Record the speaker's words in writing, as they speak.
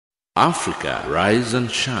Africa, rise and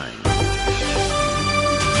shine.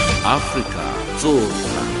 Africa,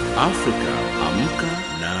 zorka. Africa, amka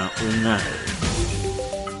na ungae.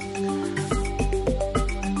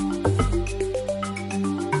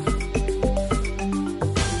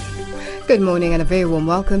 Good morning and a very warm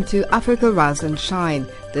welcome to Africa Rise and Shine.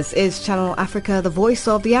 This is Channel Africa, the voice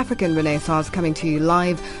of the African Renaissance, coming to you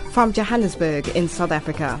live from Johannesburg in South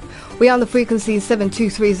Africa. We are on the frequency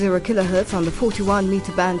 7230 kHz on the 41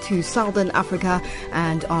 meter band to Southern Africa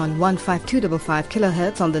and on 15255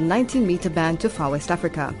 kHz on the 19 meter band to Far West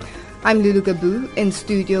Africa. I'm Lulu Gabu in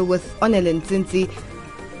studio with Onelin Zinzi,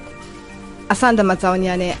 Asanda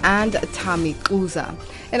Mazawanyane and Tami Uza.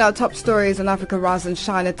 In our top stories on Africa Rise and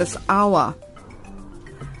Shine at this hour,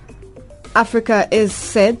 Africa is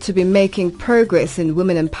said to be making progress in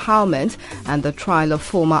women empowerment and the trial of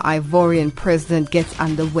former Ivorian president gets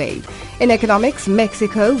underway. In economics,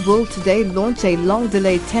 Mexico will today launch a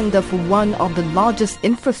long-delayed tender for one of the largest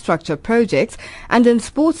infrastructure projects. And in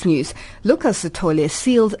sports news, Lucas Sithole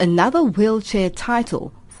sealed another wheelchair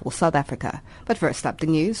title for South Africa. But first up, the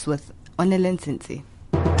news with Onelin Zinzi.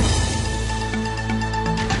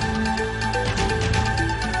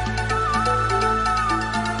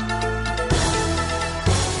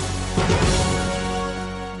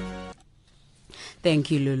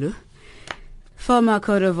 Thank you, Lulu. Former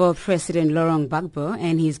Côte d'Ivoire President Laurent Gbagbo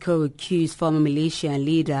and his co-accused former militia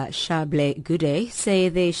leader Chablé Goudé say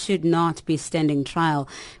they should not be standing trial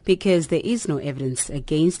because there is no evidence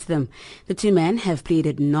against them. The two men have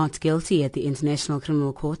pleaded not guilty at the International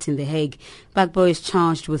Criminal Court in The Hague. Gbagbo is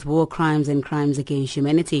charged with war crimes and crimes against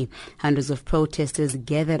humanity. Hundreds of protesters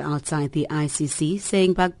gathered outside the ICC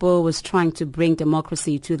saying Gbagbo was trying to bring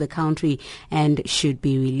democracy to the country and should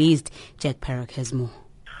be released. Jack Perrock has more.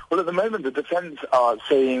 Well, at the moment, the defence are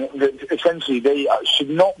saying that essentially they should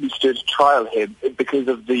not be stood trial here because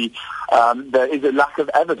of there is a lack of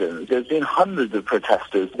evidence. There's been hundreds of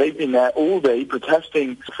protesters. They've been there all day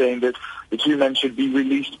protesting, saying that the two men should be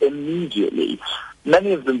released immediately.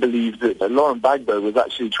 Many of them believe that Laurent Gbagbo was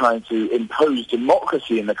actually trying to impose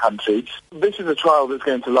democracy in the country. This is a trial that's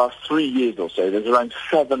going to last 3 years or so. There's around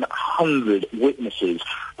 700 witnesses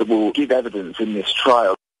that will give evidence in this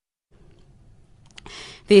trial.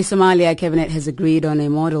 The Somalia cabinet has agreed on a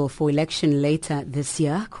model for election later this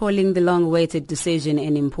year, calling the long-awaited decision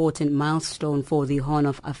an important milestone for the Horn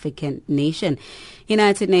of African nation.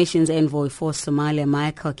 United Nations envoy for Somalia,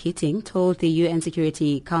 Michael Keating, told the UN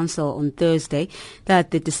Security Council on Thursday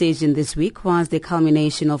that the decision this week was the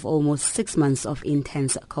culmination of almost 6 months of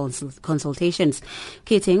intense consultations.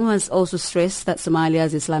 Keating was also stressed that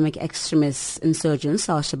Somalia's Islamic extremist insurgents,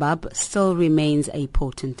 Al-Shabaab, still remains a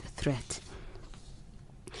potent threat.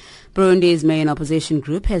 Burundi's main opposition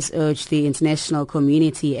group has urged the international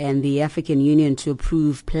community and the African Union to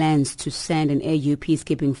approve plans to send an AU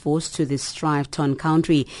peacekeeping force to the strife-torn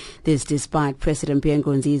country. This despite President Pierre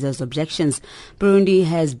Nkurunziza's objections. Burundi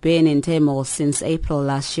has been in turmoil since April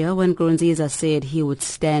last year when Nkurunziza said he would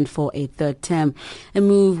stand for a third term, a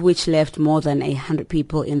move which left more than 100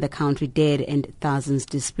 people in the country dead and thousands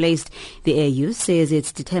displaced. The AU says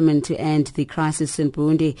it's determined to end the crisis in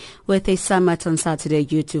Burundi with a summit on Saturday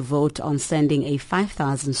due to vote on sending a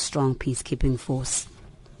 5,000-strong peacekeeping force.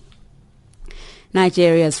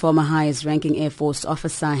 Nigeria's former highest-ranking Air Force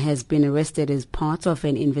officer has been arrested as part of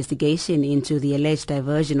an investigation into the alleged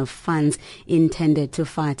diversion of funds intended to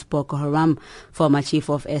fight Boko Haram. Former Chief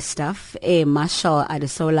of Air Staff, Air Marshal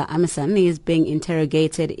Adesola Amisan, is being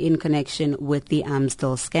interrogated in connection with the arms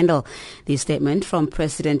deal scandal. The statement from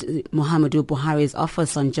President Muhammadu Buhari's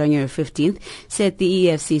office on January 15th said the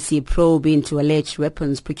EFCC probe into alleged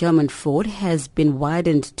weapons procurement fraud has been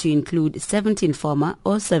widened to include 17 former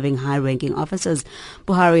or serving high-ranking officers.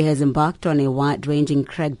 Buhari has embarked on a wide-ranging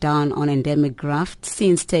crackdown on endemic graft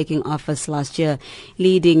since taking office last year,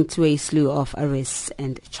 leading to a slew of arrests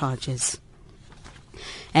and charges.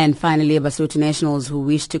 And finally, Basotho nationals who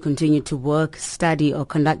wish to continue to work, study or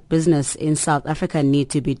conduct business in South Africa need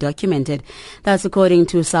to be documented. That's according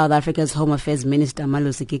to South Africa's Home Affairs Minister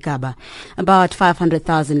Malusi Gigaba. About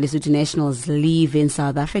 500,000 Lesotho nationals live in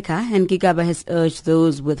South Africa, and Gigaba has urged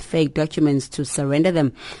those with fake documents to surrender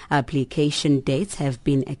them. Application dates have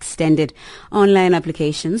been extended. Online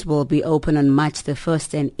applications will be open on March the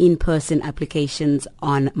 1st and in-person applications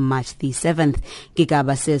on March the 7th.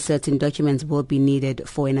 Gigaba says certain documents will be needed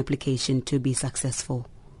for an application to be successful.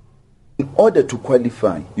 In order to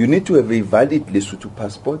qualify, you need to have a valid Lesotho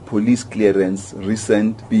passport, police clearance,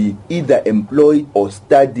 recent, be either employed or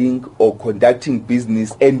studying or conducting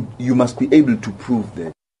business, and you must be able to prove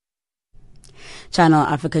that. Channel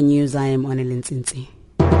Africa News, I am Onelin Zinzi.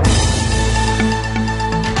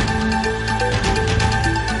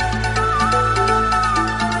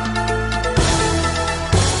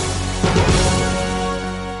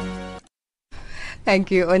 Thank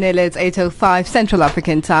you, Onele. It's 8:05 Central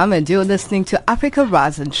African Time, and you're listening to Africa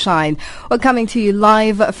Rise and Shine. We're coming to you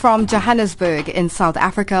live from Johannesburg in South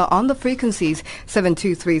Africa on the frequencies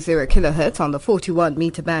 7230 kilohertz on the 41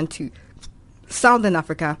 meter band to Southern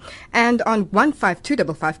Africa, and on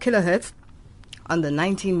 15255 kilohertz on the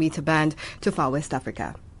 19 meter band to Far West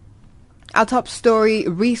Africa. Our top story,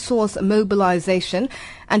 resource mobilization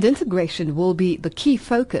and integration will be the key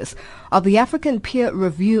focus of the African Peer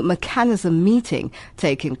Review Mechanism meeting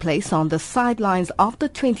taking place on the sidelines of the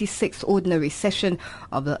 26th Ordinary Session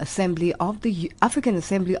of the African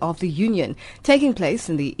Assembly of the Union, taking place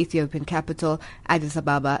in the Ethiopian capital, Addis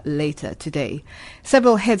Ababa, later today.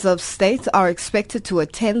 Several heads of state are expected to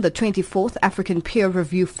attend the 24th African Peer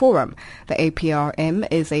Review Forum. The APRM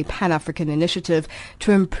is a Pan-African initiative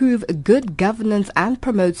to improve good governance and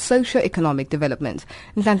promote socio-economic development.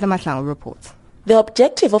 Nzanza Matlang reports. The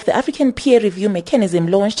objective of the African Peer Review Mechanism,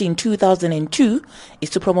 launched in 2002,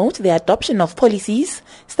 is to promote the adoption of policies,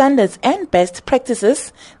 standards and best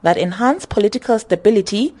practices that enhance political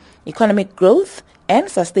stability, economic growth and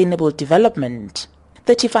sustainable development.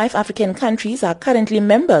 35 African countries are currently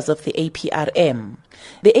members of the APRM.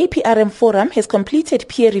 The APRM Forum has completed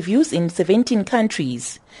peer reviews in 17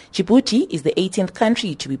 countries. Djibouti is the 18th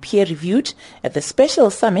country to be peer reviewed at the special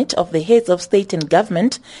summit of the heads of state and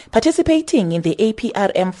government participating in the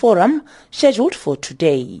APRM Forum scheduled for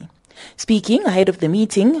today. Speaking ahead of the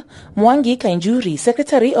meeting, Mwangi Kainjuri,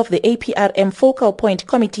 secretary of the APRM Focal Point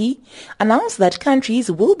Committee, announced that countries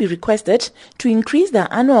will be requested to increase their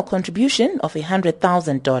annual contribution of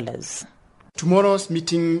 $100,000. Tomorrow's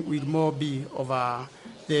meeting will more be over,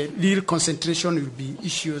 the real concentration will be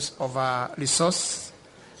issues of resource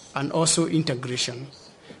and also integration.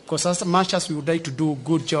 Because as much as we would like to do a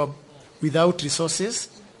good job without resources,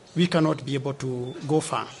 we cannot be able to go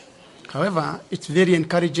far. However, it's very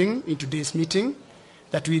encouraging in today's meeting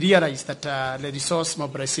that we realize that the resource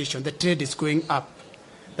mobilization, the trade is going up,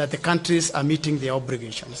 that the countries are meeting their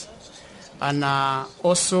obligations. And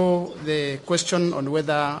also the question on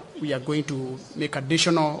whether we are going to make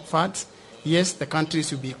additional funds, yes, the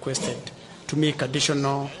countries will be requested to make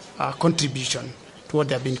additional contribution to what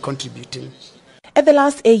they have been contributing. At the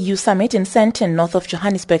last AU summit in Sandton, north of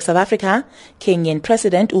Johannesburg, South Africa, Kenyan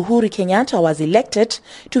President Uhuru Kenyatta was elected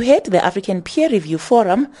to head the African Peer Review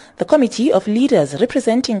Forum, the committee of leaders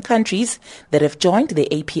representing countries that have joined the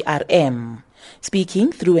APRM.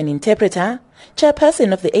 Speaking through an interpreter,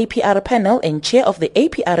 chairperson of the APR panel and chair of the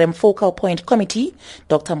APRM Focal Point Committee,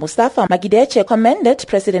 Dr. Mustafa Magideche, commended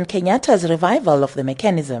President Kenyatta's revival of the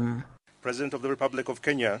mechanism. President of the Republic of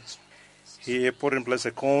Kenya, he put in place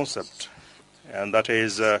a concept, and that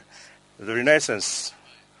is the renaissance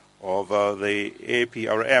of the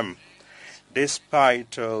APRM.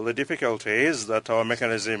 Despite the difficulties that our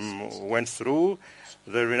mechanism went through,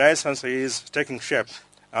 the renaissance is taking shape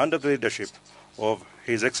under the leadership of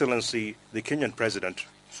His Excellency the Kenyan President.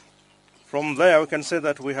 From there, we can say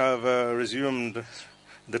that we have resumed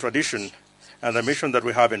the tradition and the mission that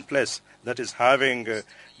we have in place, that is having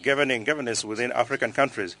governing governance within African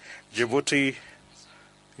countries. Djibouti,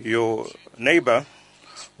 your neighbor,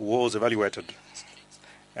 was evaluated,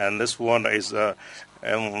 and this one is on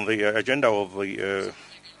the agenda of the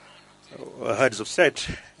heads of state.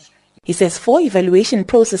 He says 4 evaluation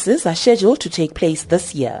processes are scheduled to take place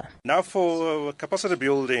this year. Now for capacity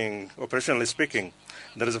building, operationally speaking,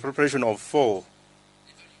 there is a preparation of 4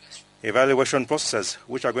 evaluation processes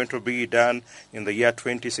which are going to be done in the year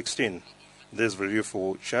 2016. This review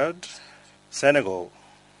for Chad, Senegal.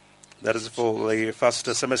 That is for the first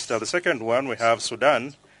semester. The second one, we have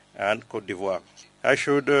Sudan and Cote d'Ivoire. I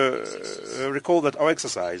should recall that our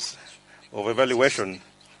exercise of evaluation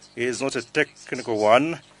is not a technical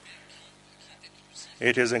one.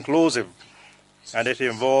 It is inclusive, and it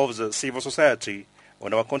involves civil society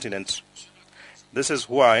on our continent. This is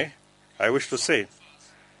why I wish to say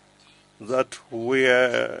that we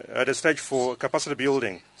are at a stage for capacity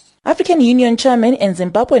building. African Union Chairman and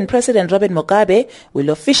Zimbabwean President Robert Mugabe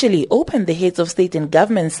will officially open the Heads of State and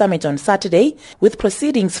Government Summit on Saturday, with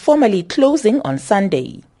proceedings formally closing on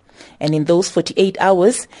Sunday. And in those 48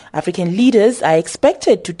 hours, African leaders are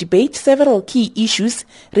expected to debate several key issues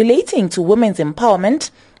relating to women's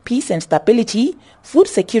empowerment, peace and stability, food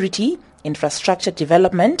security, infrastructure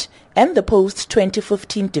development, and the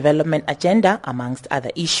post-2015 development agenda, amongst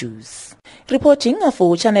other issues. Reporting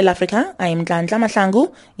for Channel Africa, I am Ndlandla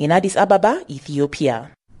Mahlangu in Addis Ababa,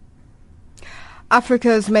 Ethiopia.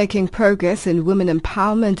 Africa is making progress in women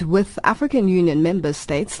empowerment, with African Union member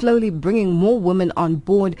states slowly bringing more women on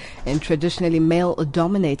board in traditionally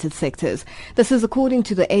male-dominated sectors. This is according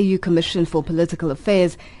to the AU Commission for Political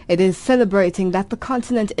Affairs. It is celebrating that the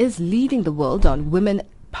continent is leading the world on women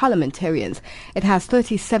parliamentarians. It has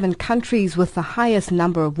 37 countries with the highest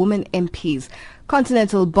number of women MPs.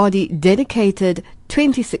 Continental body dedicated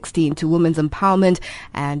 2016 to women's empowerment,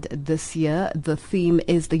 and this year the theme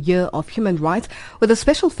is the Year of Human Rights, with a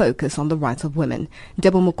special focus on the rights of women.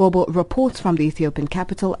 Debo Mukobo reports from the Ethiopian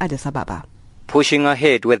capital, Addis Ababa. Pushing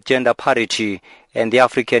ahead with gender parity, and the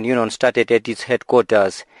African Union started at its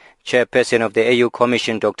headquarters. Chairperson of the AU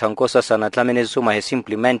Commission, Dr. Nkosazana Dlamini Zuma, has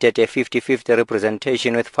implemented a 50-50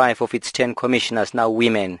 representation, with 5 of its 10 commissioners now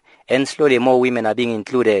women, and slowly more women are being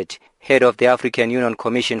included. Head of the African Union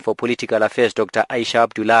Commission for Political Affairs, Dr. Aisha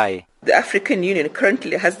Abdullahi. The African Union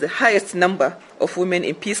currently has the highest number of women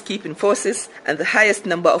in peacekeeping forces and the highest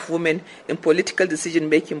number of women in political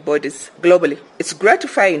decision-making bodies globally. It's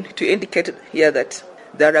gratifying to indicate here that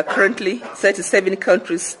there are currently 37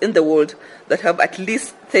 countries in the world that have at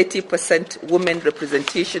least 30% women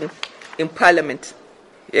representation in parliament.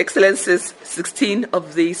 Your Excellencies, 16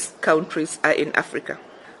 of these countries are in Africa.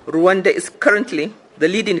 Rwanda is currently the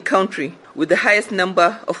leading country with the highest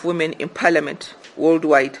number of women in parliament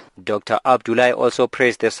worldwide. Dr. Abdullahi also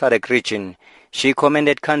praised the SADC region. She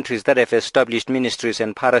commended countries that have established ministries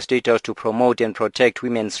and parastatals to promote and protect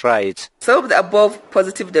women's rights. Some of the above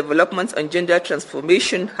positive developments on gender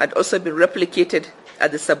transformation had also been replicated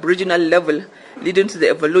at the sub-regional level, leading to the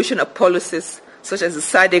evolution of policies such as the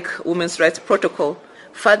SADC Women's Rights Protocol.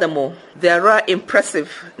 Furthermore, there are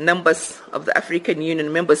impressive numbers of the African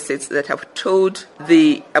Union member states that have toed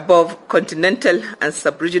the above continental and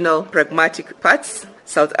sub-regional pragmatic paths.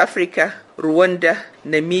 South Africa, Rwanda,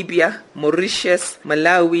 Namibia, Mauritius,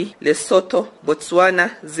 Malawi, Lesotho,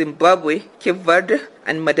 Botswana, Zimbabwe, Cape Verde,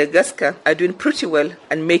 and Madagascar are doing pretty well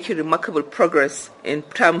and making remarkable progress in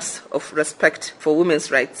terms of respect for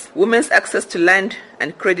women's rights. Women's access to land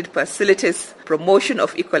and credit facilities, promotion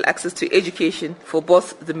of equal access to education for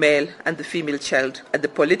both the male and the female child. At the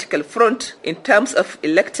political front, in terms of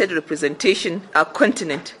elected representation, our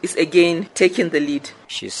continent is again taking the lead.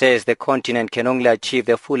 She says the continent can only achieve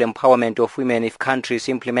the full empowerment of women if countries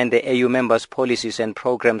implement the AU members' policies and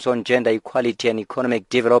programs on gender equality and economic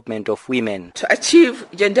development of women. To achieve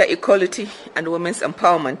gender equality and women's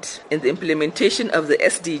empowerment in the implementation of the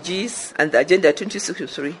SDGs and the Agenda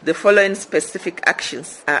 2063, the following specific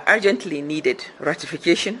actions are urgently needed: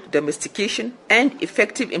 ratification, domestication, and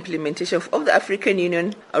effective implementation of the African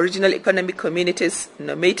Union, original economic communities,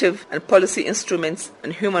 normative and policy instruments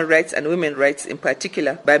on human rights and women's rights in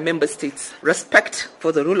particular by member states, respect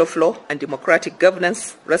for the rule of law and democratic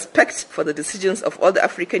governance, respect for the decisions of all the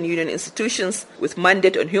African Union institutions with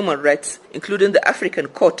mandate on human rights, including the African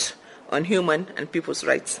Court on Human and People's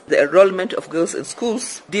Rights, the enrollment of girls in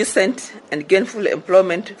schools, decent and gainful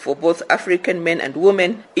employment for both African men and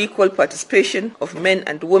women, equal participation of men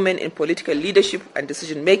and women in political leadership and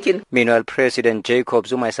decision-making. Meanwhile, President Jacob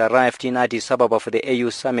Zuma has arrived in Addis Ababa for the AU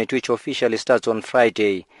summit, which officially starts on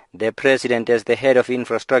Friday. The president, as the head of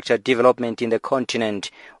infrastructure development in the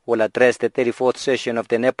continent, will address the 34th session of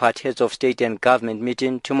the NEPAD Heads of State and Government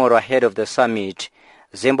meeting tomorrow ahead of the summit.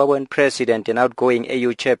 Zimbabwean President and outgoing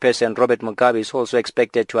AU Chairperson Robert Mugabe is also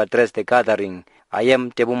expected to address the gathering. I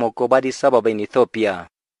am Tebumo Kobadi Sababa in Ethiopia.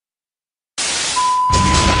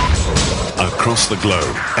 Across the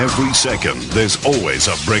globe, every second, there's always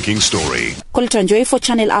a breaking story. Kolitanjoy for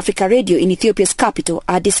Channel Africa Radio in Ethiopia's capital,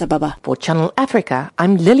 Addis Ababa. For Channel Africa,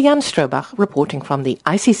 I'm Lilian Strobach, reporting from the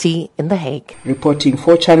ICC in The Hague. Reporting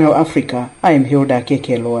for Channel Africa, I am Hilda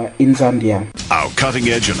Kekelwa in Zambia. Our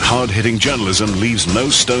cutting-edge and hard-hitting journalism leaves no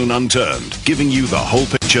stone unturned, giving you the whole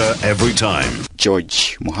picture every time.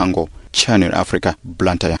 George Muhango, Channel Africa,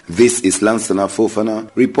 Blantyre. This is Lansana Fofana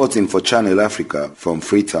reporting for Channel Africa from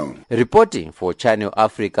Freetown. Reporting for Channel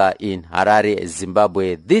Africa in Harare,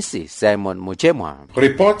 Zimbabwe, this is Simon Muchemwa.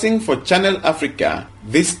 Reporting for Channel Africa,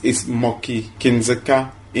 this is Moki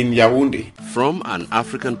Kinzeka in Yaoundé. From an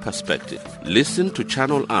African perspective, listen to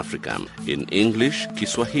Channel Africa in English,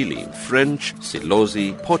 Kiswahili, French,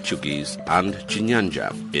 Silozi, Portuguese, and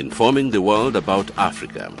Chinyanja, informing the world about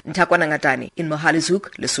Africa. Ntakwana Ngatani in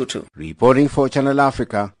Mohalizuk, Lesotho. Reporting for Channel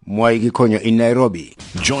Africa, Mwai Gikonyo in Nairobi.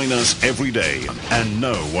 Join us every day and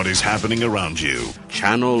know what is happening around you.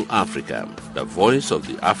 Channel Africa, the voice of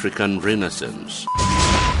the African Renaissance.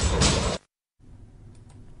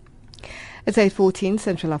 It's 8:14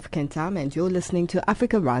 Central African Time, and you're listening to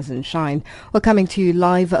Africa Rise and Shine. We're coming to you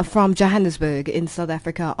live from Johannesburg in South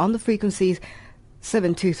Africa on the frequencies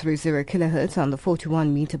 7230 kilohertz on the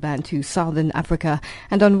 41 meter band to Southern Africa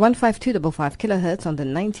and on 15255 kilohertz on the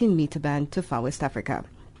 19 meter band to Far West Africa.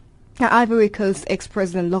 Ivory Coast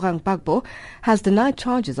ex-President Laurent Gbagbo has denied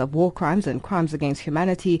charges of war crimes and crimes against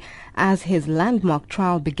humanity as his landmark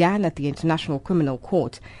trial began at the International Criminal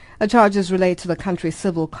Court. The charges relate to the country's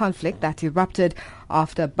civil conflict that erupted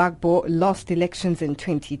after Gbagbo lost elections in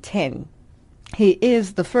 2010. He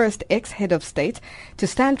is the first ex-head of state to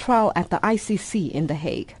stand trial at the ICC in The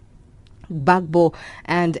Hague. Gbagbo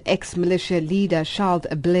and ex-militia leader Charles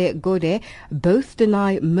Blé Godé both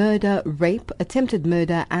deny murder, rape, attempted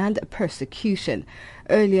murder and persecution.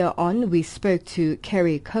 Earlier on, we spoke to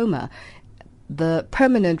Kerry Comer, the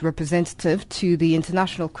permanent representative to the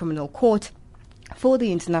International Criminal Court for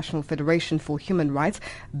the International Federation for Human Rights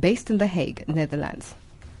based in The Hague, Netherlands.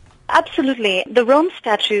 Absolutely. The Rome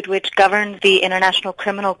Statute, which governs the International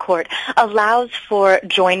Criminal Court, allows for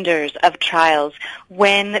joinders of trials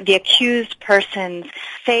when the accused persons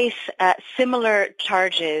face similar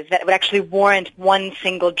charges that would actually warrant one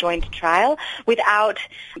single joint trial without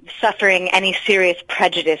suffering any serious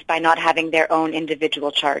prejudice by not having their own individual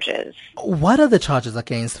charges. What are the charges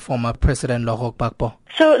against former President Laurent Gbagbo?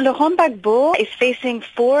 So Laurent Gbagbo is facing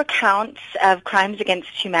 4 counts of crimes against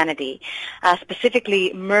humanity,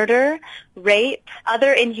 specifically murder, rape,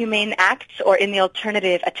 other inhumane acts, or in the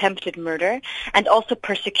alternative, attempted murder, and also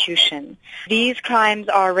persecution. These crimes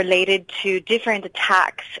are related to different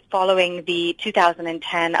attacks following the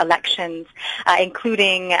 2010 elections,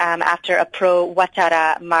 including after a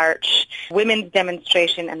pro-Ouattara march, women's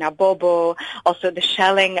demonstration in Abobo, also the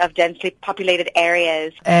shelling of densely populated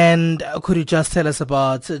areas. And could you just tell us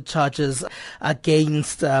about charges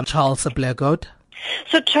against Charles Blé Godé?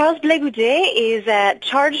 So Charles Blé Godé is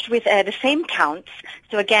charged with the same counts.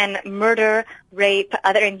 So again, murder, rape,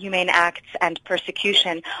 other inhumane acts, and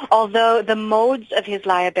persecution. Although the modes of his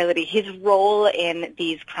liability, his role in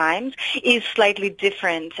these crimes, is slightly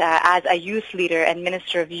different as a youth leader and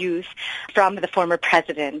minister of youth from the former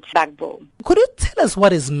president, Gbagbo. Could you tell us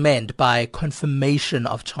what is meant by confirmation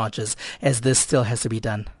of charges, as this still has to be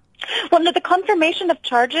done? Well, no, the confirmation of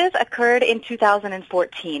charges occurred in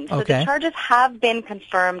 2014. So the charges have been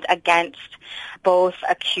confirmed against both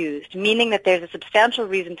accused, meaning that there's a substantial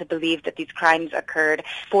reason to believe that these crimes occurred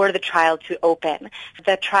for the trial to open.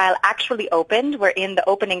 The trial actually opened. We're in the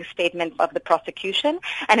opening statement of the prosecution,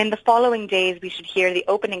 and in the following days we should hear the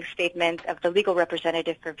opening statement of the legal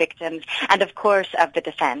representative for victims and, of course, of the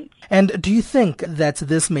defense. And do you think that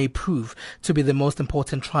this may prove to be the most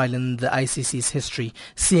important trial in the ICC's history,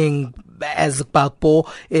 seeing as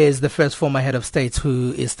Gbagbo is the first former head of state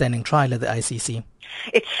who is standing trial at the ICC?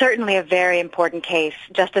 It's certainly a very important case,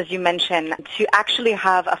 just as you mentioned, to actually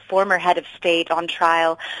have a former head of state on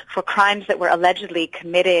trial for crimes that were allegedly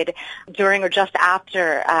committed during or just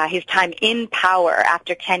after his time in power,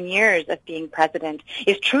 after 10 years of being president,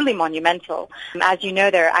 is truly monumental. As you know,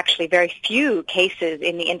 there are actually very few cases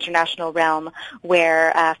in the international realm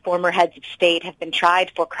where former heads of state have been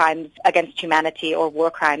tried for crimes against humanity or war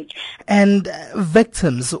crimes. And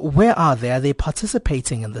victims, where are they? Are they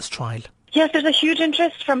participating in this trial? Yes, there's a huge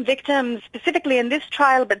interest from victims, specifically in this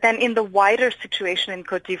trial, but then in the wider situation in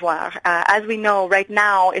Côte d'Ivoire. As we know, right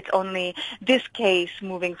now, it's only this case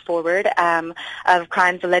moving forward of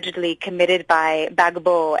crimes allegedly committed by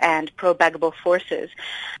Gbagbo and pro-Gbagbo forces.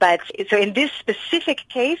 But so in this specific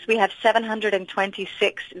case, we have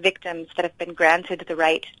 726 victims that have been granted the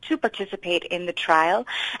right to participate in the trial,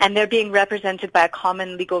 and they're being represented by a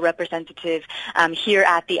common legal representative here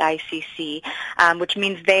at the ICC, which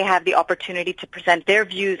means they have the opportunity to present their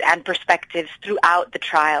views and perspectives throughout the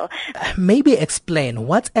trial. Maybe explain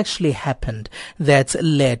what actually happened that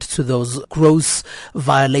led to those gross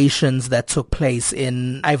violations that took place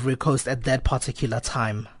in Ivory Coast at that particular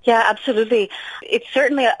time. Yeah, absolutely. It's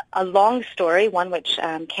certainly a long story, one which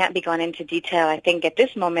can't be gone into detail, I think, at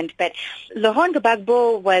this moment. But Laurent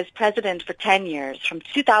Gbagbo was president for 10 years, from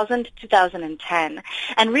 2000 to 2010.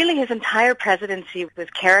 And really his entire presidency was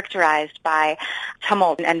characterized by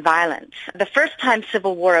tumult and violence. The first time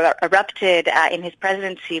civil war erupted in his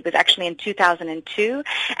presidency was actually in 2002.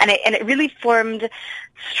 And it really formed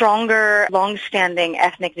stronger, long-standing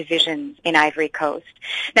ethnic divisions in Ivory Coast.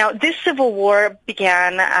 Now, this civil war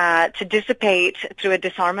began to dissipate through a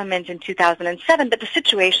disarmament in 2007, but the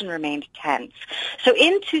situation remained tense. So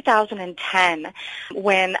in 2010,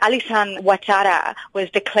 when Alassane Ouattara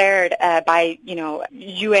was declared by,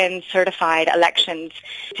 UN-certified elections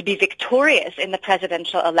to be victorious in the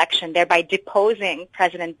presidential election, thereby deposing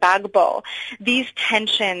President Gbagbo, these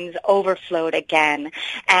tensions overflowed again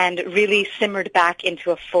and really simmered back into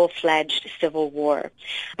into a full-fledged civil war.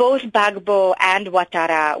 Both Gbagbo and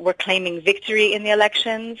Ouattara were claiming victory in the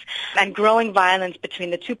elections, and growing violence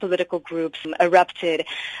between the two political groups erupted,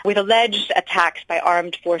 with alleged attacks by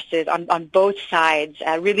armed forces on both sides,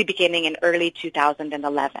 really beginning in early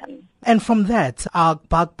 2011. And from that, are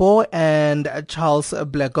Gbagbo and Charles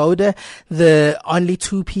Ble Goude the only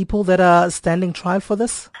two people that are standing trial for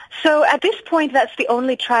this? So at this point, that's the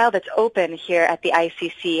only trial that's open here at the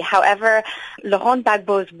ICC. However, Laurent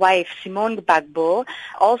Gbagbo's wife, Simone Gbagbo,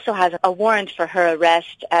 also has a warrant for her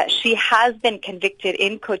arrest. She has been convicted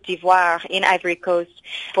in Côte d'Ivoire, in Ivory Coast,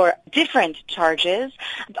 for different charges.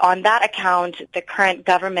 On that account, the current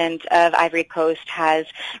government of Ivory Coast has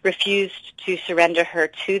refused to surrender her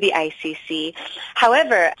to the ICC.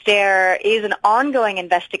 However, there is an ongoing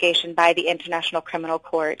investigation by the International Criminal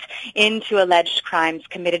Court into alleged crimes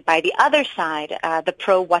committed by the other side, the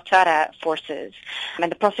pro-Ouattara forces.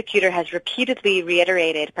 And the prosecutor has repeatedly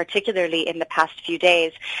reiterated, particularly in the past few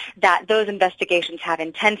days, that those investigations have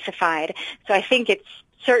intensified. So I think it's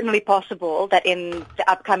certainly possible that in the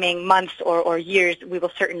upcoming months or years we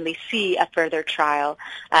will certainly see a further trial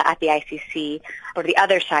at the ICC or the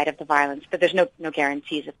other side of the violence, but there's no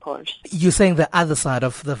guarantees, of course. You're saying the other side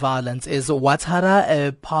of the violence. Is Ouattara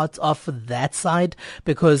a part of that side?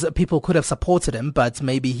 Because people could have supported him, but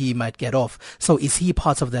maybe he might get off. So is he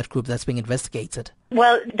part of that group that's being investigated?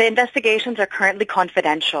 Well, the investigations are currently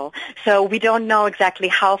confidential, so we don't know exactly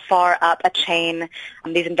how far up a chain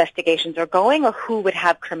these investigations are going or who would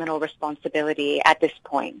have criminal responsibility at this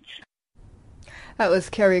point. That was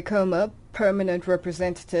Kerry Comer, permanent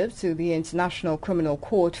representative to the International Criminal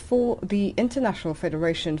Court for the International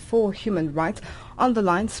Federation for Human Rights, on the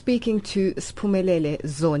line speaking to Spumelele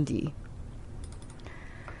Zondi.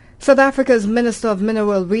 South Africa's Minister of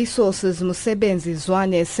Mineral Resources, Mosebenzi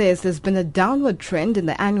Zwane, says there's been a downward trend in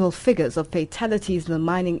the annual figures of fatalities in the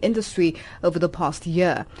mining industry over the past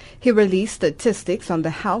year. He released statistics on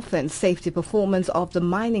the health and safety performance of the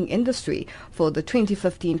mining industry for the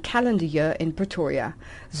 2015 calendar year in Pretoria.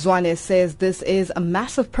 Zwane says this is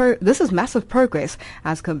massive progress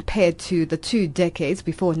as compared to the 2 decades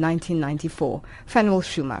before 1994. Fanuel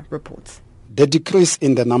Schumer reports. The decrease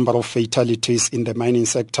in the number of fatalities in the mining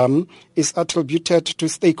sector is attributed to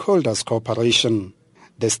stakeholders' cooperation,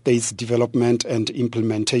 the state's development and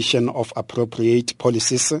implementation of appropriate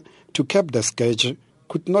policies to cap the scourge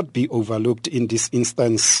could not be overlooked in this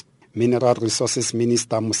instance. Mineral Resources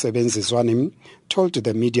Minister Mosebenzi Zwane told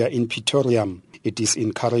the media in Pretoria it is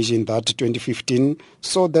encouraging that 2015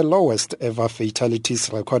 saw the lowest ever fatalities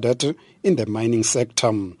recorded in the mining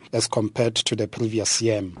sector as compared to the previous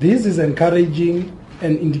year. This is encouraging,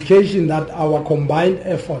 an indication that our combined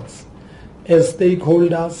efforts as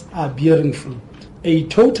stakeholders are bearing fruit. A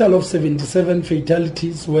total of 77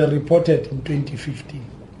 fatalities were reported in 2015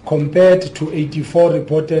 compared to 84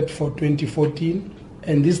 reported for 2014,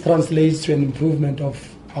 and this translates to an improvement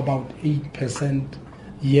of about 8%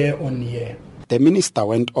 year on year. The minister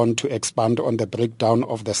went on to expand on the breakdown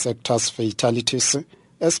of the sector's fatalities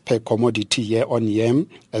as per commodity year on year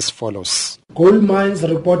as follows. Gold mines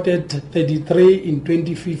reported 33 in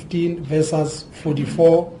 2015 versus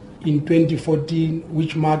 44 in 2014,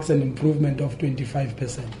 which marks an improvement of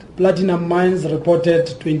 25%. Platinum mines reported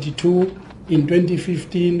 22 in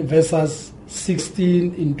 2015 versus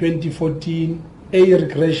 16 in 2014, a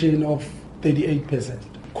regression of 38%.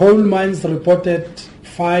 Coal mines reported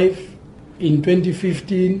 5 in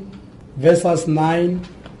 2015 versus 9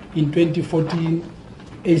 in 2014,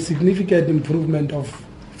 a significant improvement of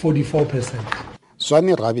 44%.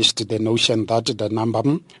 Zwane rubbished the notion that the number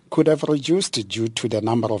could have reduced due to the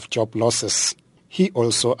number of job losses. He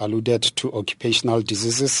also alluded to occupational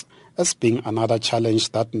diseases as being another challenge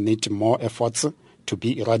that needs more efforts to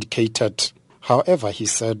be eradicated. However, he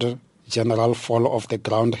said, general fall of the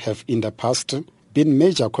ground have in the past been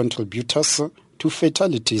major contributors to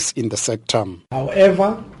fatalities in the sector.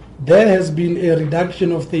 However, there has been a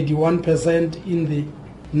reduction of 31% in the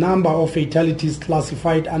number of fatalities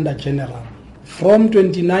classified under general, from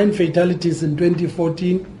 29 fatalities in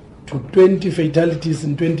 2014 to 20 fatalities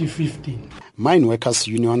in 2015. Mine workers'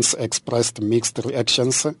 unions expressed mixed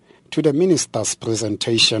reactions to the minister's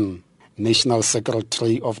presentation. National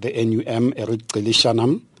Secretary of the NUM, Eric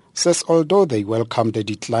Qilishanam, says although they welcome the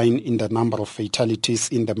decline in the number of fatalities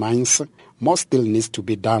in the mines, more still needs to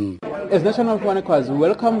be done. As national workers, we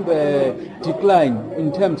welcome the decline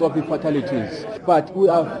in terms of the fatalities, but we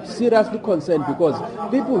are seriously concerned because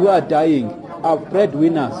people who are dying are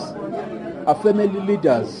breadwinners, are family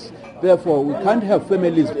leaders. Therefore, we can't have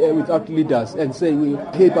families without leaders and say we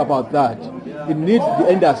care about that. it needs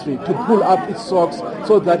the industry to pull up its socks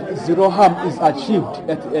so that zero harm is achieved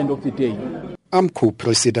at the end of the day. AMCU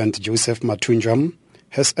President Joseph Mathunjwa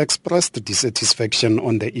has expressed dissatisfaction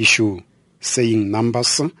on the issue, saying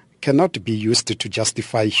numbers cannot be used to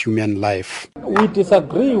justify human life. We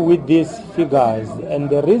disagree with these figures, and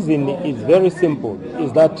the reason is very simple,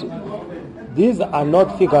 is that these are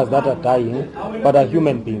not figures that are dying, but are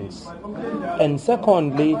human beings. And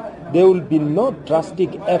secondly, there will be no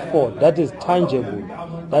drastic effort that is tangible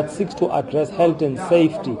that seeks to address health and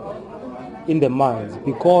safety in the mines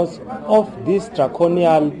because of this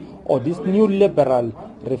draconian or this new liberal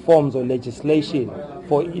reforms or legislation.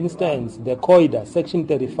 For instance, the COIDA, Section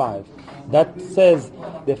 35, that says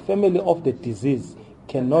the family of the deceased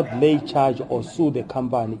cannot lay charge or sue the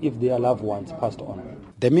company if their loved ones passed on.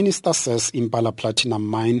 The minister says Impala Platinum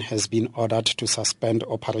Mine has been ordered to suspend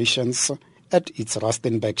operations at its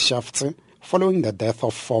Rustenburg shafts following the death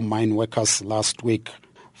of 4 mine workers last week.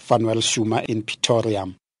 Fanuel Shuma in Pretoria.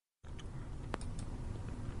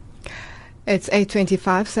 It's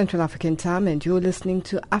 8:25 Central African Time and you're listening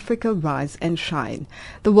to Africa Rise and Shine.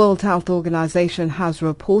 The World Health Organization has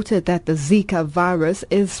reported that the Zika virus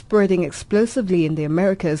is spreading explosively in the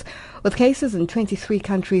Americas with cases in 23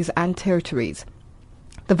 countries and territories.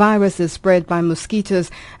 The virus is spread by mosquitoes,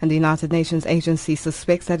 and the United Nations agency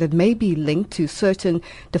suspects that it may be linked to certain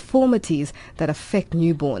deformities that affect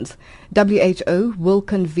newborns. WHO will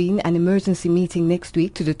convene an emergency meeting next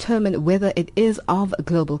week to determine whether it is of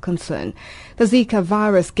global concern. The Zika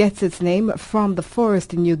virus gets its name from the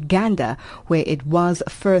forest in Uganda, where it was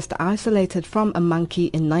first isolated from a monkey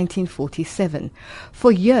in 1947.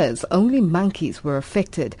 For years, only monkeys were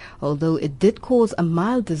affected, although it did cause a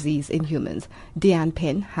mild disease in humans. Deanne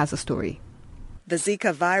Penn has a story. The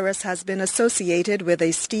Zika virus has been associated with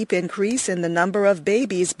a steep increase in the number of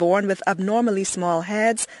babies born with abnormally small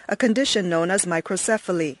heads, a condition known as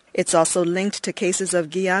microcephaly. It's also linked to cases of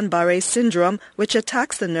Guillain-Barré syndrome, which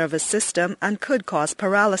attacks the nervous system and could cause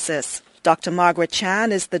paralysis. Dr. Margaret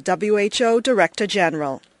Chan is the WHO Director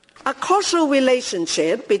General. A causal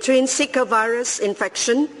relationship between Zika virus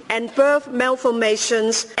infection and birth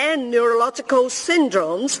malformations and neurological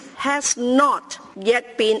syndromes has not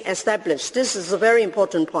yet been established. This is a very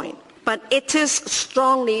important point. But it is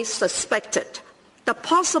strongly suspected. The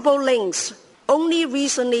possible links, only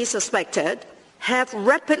recently suspected, have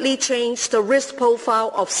rapidly changed the risk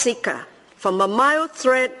profile of Zika from a mild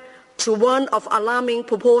threat to one of alarming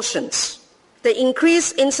proportions. The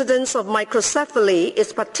increased incidence of microcephaly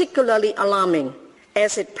is particularly alarming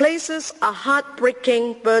as it places a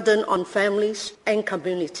heartbreaking burden on families and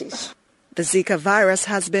communities. The Zika virus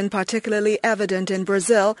has been particularly evident in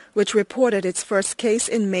Brazil, which reported its first case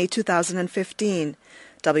in May 2015.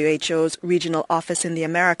 WHO's regional office in the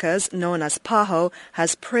Americas, known as PAHO,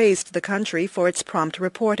 has praised the country for its prompt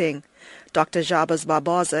reporting. Dr. Jabas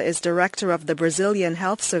Barbosa is director of the Brazilian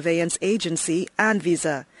Health Surveillance Agency,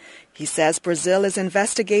 Anvisa. He says Brazil is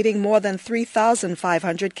investigating more than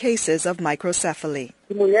 3,500 cases of microcephaly.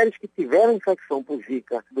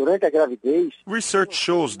 Research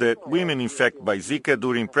shows that women infected by Zika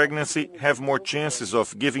during pregnancy have more chances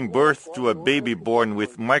of giving birth to a baby born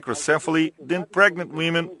with microcephaly than pregnant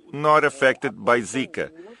women not affected by Zika.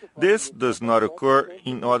 This does not occur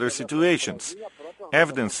in other situations.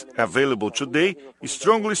 Evidence available today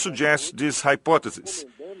strongly suggests this hypothesis.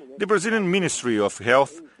 The Brazilian Ministry of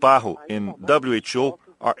Health, PAHO, and WHO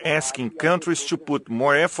are asking countries to put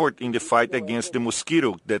more effort in the fight against the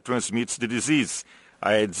mosquito that transmits the disease,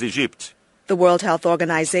 Aedes aegypti. The World Health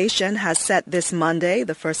Organization has set this Monday,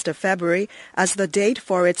 the 1st of February, as the date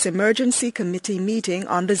for its emergency committee meeting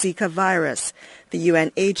on the Zika virus. The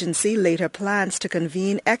UN agency later plans to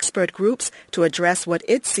convene expert groups to address what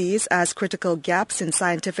it sees as critical gaps in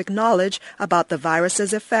scientific knowledge about the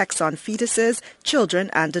virus's effects on fetuses, children,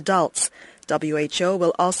 and adults. WHO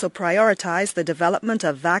will also prioritize the development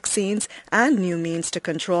of vaccines and new means to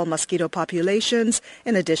control mosquito populations,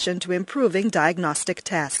 in addition to improving diagnostic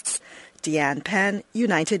tests. Deanne Penn,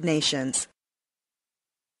 United Nations.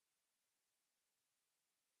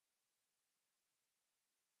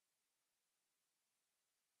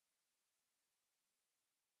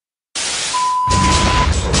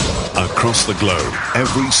 Across the globe,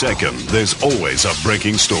 every second, there's always a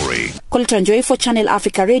breaking story. Colton Joy for Channel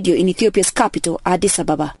Africa Radio in Ethiopia's capital, Addis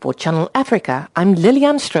Ababa. For Channel Africa, I'm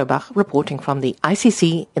Lilian Strobach reporting from the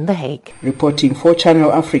ICC in The Hague. Reporting for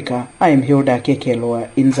Channel Africa, I am Hilda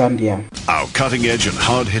Kekeloa in Zambia. Our cutting-edge and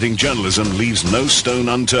hard-hitting journalism leaves no stone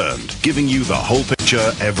unturned, giving you the whole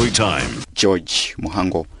picture every time. George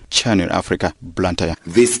Muhango, Channel Africa, Blantyre.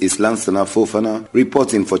 This is Lansana Fofana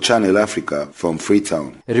reporting for Channel Africa from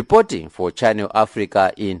Freetown. Reporting for Channel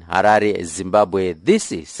Africa in Harare, Zimbabwe,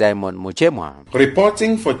 this is Simon Muchemwa.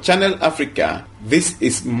 Reporting for Channel Africa, this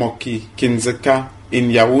is Moki Kinzeka in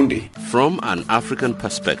Yaoundé. From an African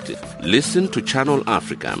perspective, listen to Channel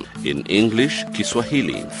Africa in English,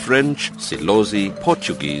 Kiswahili, French, Silozi,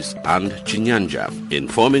 Portuguese and Chinyanja,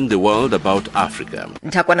 informing the world about Africa.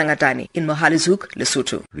 Ntakwana Ngatani in Mohalizuk,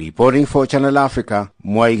 Lesotho. Reporting for Channel Africa,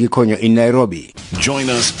 Mwai Gikonyo in Nairobi. Join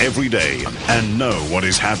us every day and know what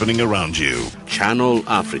is happening around you. Channel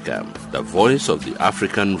Africa, the voice of the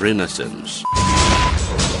African Renaissance.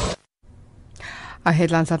 Our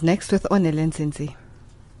headlines up next with Onele Nzinzi.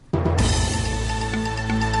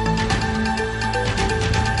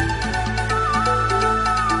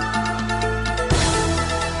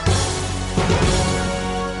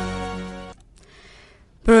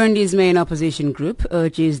 Burundi's main opposition group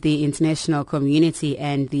urges the international community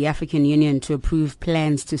and the African Union to approve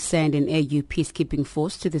plans to send an AU peacekeeping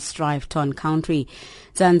force to the strife-torn country.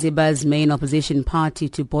 Zanzibar's main opposition party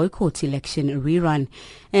to boycott election rerun.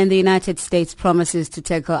 And the United States promises to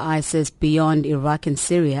tackle ISIS beyond Iraq and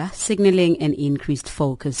Syria, signaling an increased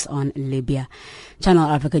focus on Libya. Channel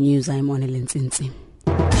Africa News, I'm Onele Nzinzi.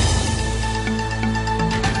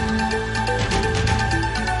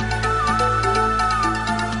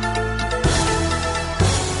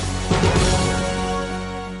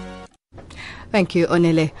 Thank you,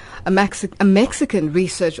 Onele. A Mexican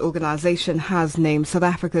research organization has named South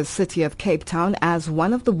Africa's city of Cape Town as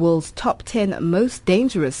one of the world's top 10 most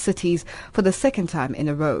dangerous cities for the second time in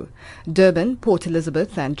a row. Durban, Port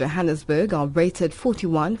Elizabeth and Johannesburg are rated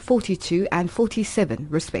 41, 42 and 47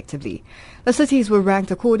 respectively. The cities were ranked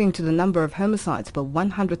according to the number of homicides per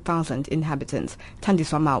 100,000 inhabitants.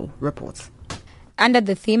 Thandiswa Mau reports. Under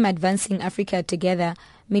the theme Advancing Africa Together,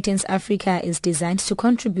 Meetings Africa is designed to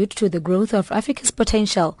contribute to the growth of Africa's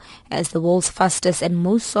potential as the world's fastest and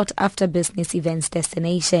most sought-after business events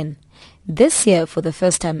destination. This year, for the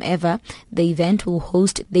first time ever, the event will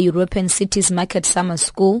host the European Cities Market Summer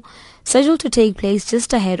School, scheduled to take place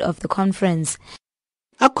just ahead of the conference.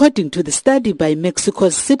 According to the study by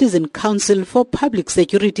Mexico's Citizen Council for Public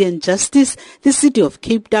Security and Justice, the city of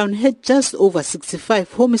Cape Town had just over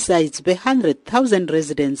 65 homicides per 100,000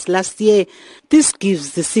 residents last year. This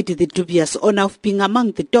gives the city the dubious honor of being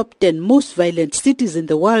among the top 10 most violent cities in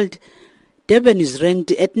the world. Durban is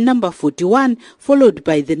ranked at number 41, followed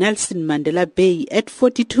by the Nelson Mandela Bay at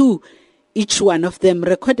 42. Each one of them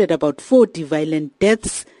recorded about 40 violent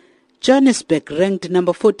deaths. Johannesburg ranked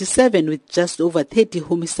number 47 with just over 30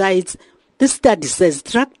 homicides. The study says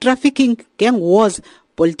drug trafficking, gang wars,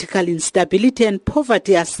 political instability and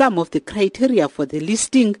poverty are some of the criteria for the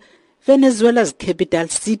listing. Venezuela's capital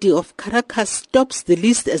city of Caracas tops the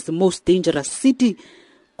list as the most dangerous city.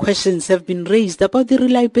 Questions have been raised about the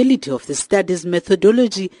reliability of the study's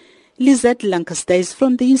methodology. Lizette Lancaster is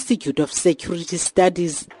from the Institute of Security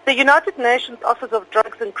Studies. The United Nations Office of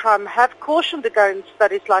Drugs and Crime have cautioned against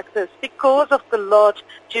studies like this because of the large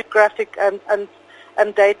geographic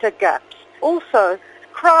and data gaps. Also,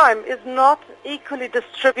 crime is not equally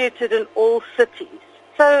distributed in all cities.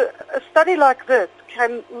 So a study like this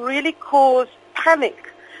can really cause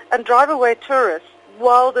panic and drive away tourists,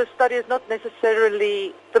 while the study is not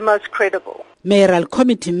necessarily the most credible. Mayoral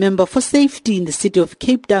Committee member for safety in the city of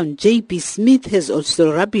Cape Town, J.P. Smith, has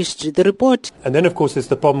also rubbished the report. And then, of course, there's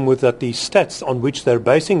the problem with that the stats on which they're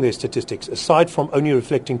basing their statistics, aside from only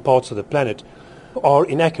reflecting parts of the planet, are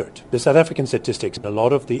inaccurate. The South African statistics, a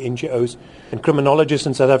lot of the NGOs and criminologists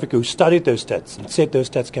in South Africa who studied those stats said those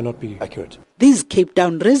stats cannot be accurate. These Cape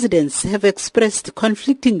Town residents have expressed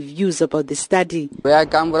conflicting views about the study. Where I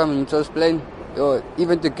come from in Mitchell's Plain,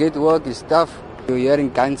 even to get work is tough. You're hearing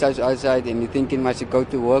gunshots outside and you're thinking, must you go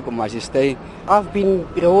to work or must you stay? I've been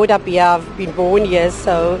brought up here, I've been born here,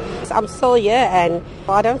 so I'm still here and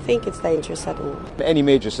I don't think it's dangerous at all. Any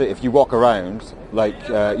major city, if you walk around like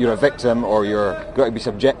you're a victim or you're going to be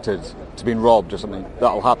subjected to being robbed or something,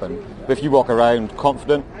 that'll happen. But if you walk around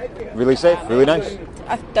confident, really safe, really nice.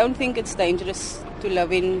 I don't think it's dangerous to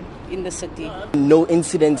live in the city. No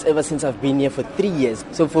incidents ever since I've been here for 3 years.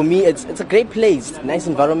 So for me, it's a great place. Nice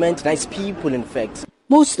environment, nice people, in fact.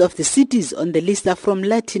 Most of the cities on the list are from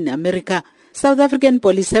Latin America. South African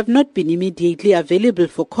police have not been immediately available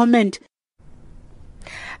for comment.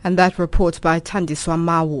 And that report by Thandiswa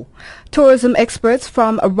Mau. Tourism experts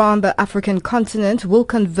from around the African continent will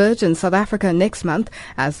converge in South Africa next month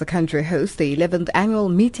as the country hosts the 11th annual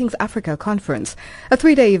Meetings Africa conference. A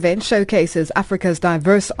 3-day event showcases Africa's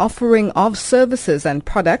diverse offering of services and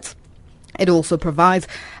products, It also provides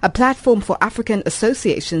a platform for African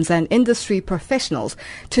associations and industry professionals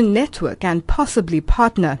to network and possibly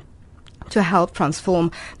partner to help transform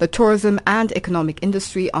the tourism and economic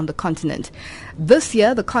industry on the continent. This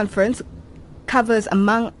year, the conference covers,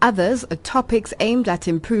 among others, topics aimed at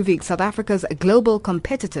improving South Africa's global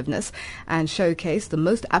competitiveness and showcase the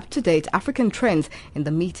most up-to-date African trends in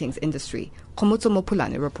the meetings industry. Khomotso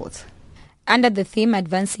Mopulane reports. Under the theme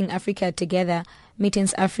Advancing Africa Together,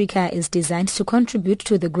 Meetings Africa is designed to contribute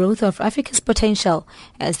to the growth of Africa's potential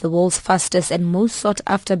as the world's fastest and most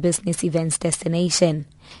sought-after business events destination.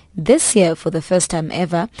 This year, for the first time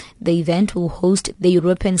ever, the event will host the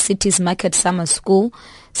European Cities Market Summer School,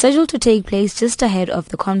 scheduled to take place just ahead of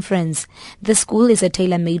the conference. The school is a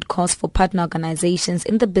tailor-made course for partner organizations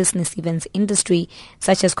in the business events industry,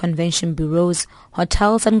 such as convention bureaus,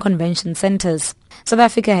 hotels and convention centers. South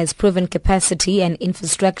Africa has proven capacity and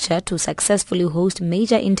infrastructure to successfully host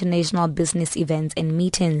major international business events and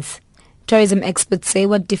meetings. Tourism experts say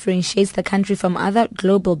what differentiates the country from other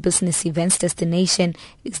global business events destination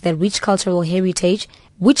is the rich cultural heritage,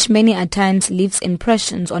 which many at times leaves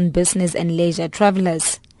impressions on business and leisure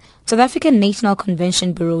travelers. South African National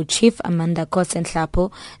Convention Bureau Chief Amanda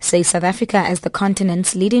Kosenhlapo says South Africa, as the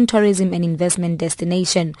continent's leading tourism and investment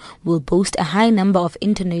destination, will boast a high number of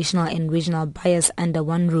international and regional buyers under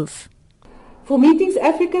one roof. For Meetings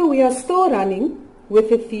Africa, we are still running with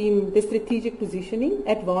the theme, the strategic positioning,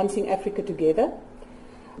 Advancing Africa Together.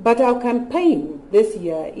 But our campaign this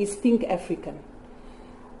year is Think African.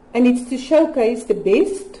 And it's to showcase the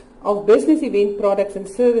best of business event products and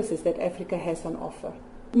services that Africa has on offer.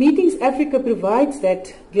 Meetings Africa provides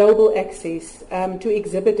that global access to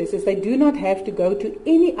exhibitors, as they do not have to go to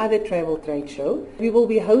any other travel trade show. We will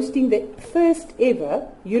be hosting the first ever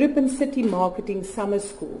European City Marketing Summer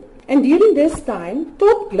School. And during this time,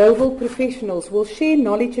 top global professionals will share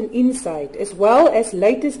knowledge and insight as well as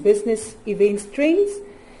latest business events trends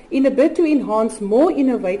in a bid to enhance more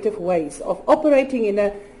innovative ways of operating in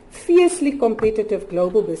a fiercely competitive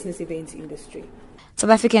global business events industry.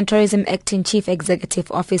 South African Tourism Acting Chief Executive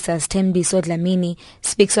Officer Thembiso Dlamini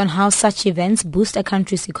speaks on how such events boost a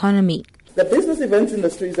country's economy. The business events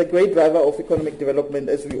industry is a great driver of economic development,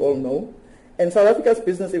 as we all know, and South Africa's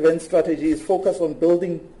business event strategy is focused on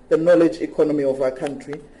building the knowledge economy of our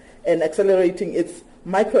country and accelerating its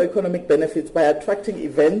microeconomic benefits by attracting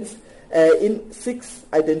events in 6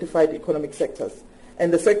 identified economic sectors.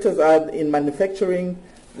 And the sectors are in manufacturing,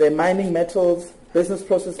 the mining metals, business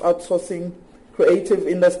process outsourcing, creative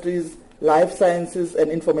industries, life sciences,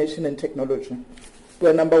 and information and technology.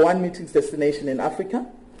 We're number 1 meetings destination in Africa.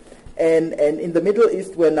 And in the Middle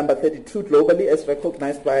East, we're number 32 globally, as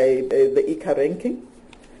recognized by the ICA ranking.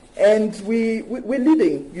 And we're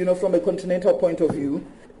leading, from a continental point of view.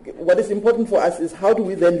 What is important for us is how do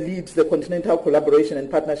we then lead the continental collaboration and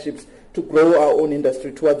partnerships to grow our own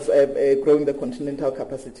industry towards growing the continental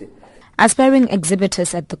capacity. Aspiring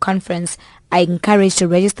exhibitors at the conference are encouraged to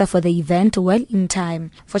register for the event well in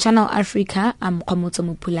time. For Channel Africa, I'm Khomotso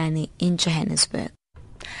Mopulane in Johannesburg.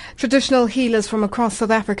 Traditional healers from across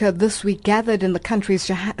South Africa this week gathered in the country's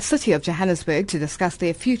city of Johannesburg to discuss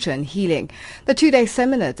their future in healing. The 2-day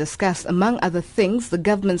seminar discussed, among other things, the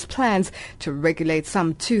government's plans to regulate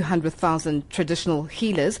some 200,000 traditional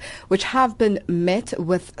healers, which have been met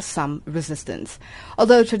with some resistance.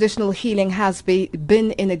 Although traditional healing has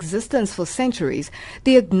been in existence for centuries,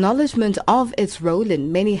 the acknowledgement of its role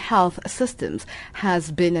in many health systems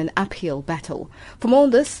has been an uphill battle. From all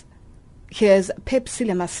this, here's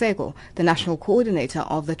Pepsile Masego, the national coordinator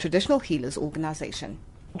of the Traditional Healers Organization.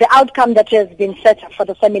 The outcome that has been set for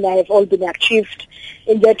the seminar have all been achieved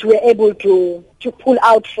in that we're able to pull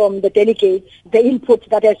out from the delegates the input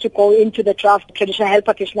that has to go into the draft traditional health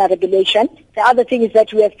practitioner regulation. The other thing is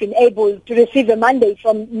that we have been able to receive a mandate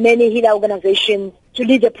from many healer organizations to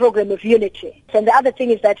lead a program of unity. And the other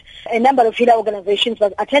thing is that a number of healer organizations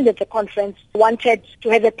that attended the conference wanted to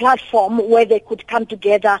have a platform where they could come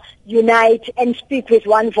together, unite, and speak with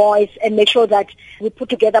one voice and make sure that we put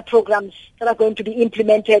together programs that are going to be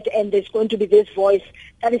implemented, and there's going to be this voice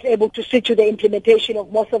that is able to see to the implementation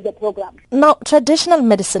of most of the programs. Now, traditional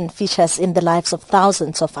medicine features in the lives of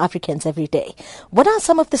thousands of Africans every day. What are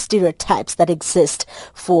some of the stereotypes that exist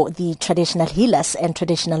for the traditional healers and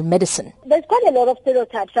traditional medicine? There's quite a lot of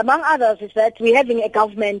stereotypes. Among others is that we're having a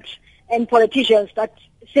government and politicians that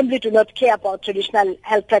simply do not care about traditional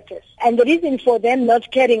health practice. And the reason for them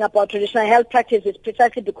not caring about traditional health practice is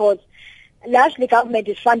precisely because largely government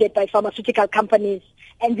is funded by pharmaceutical companies,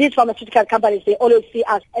 and these pharmaceutical companies, they always see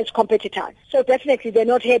us as competitors. So definitely they're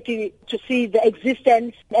not happy to see the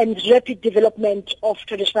existence and rapid development of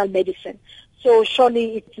traditional medicine. So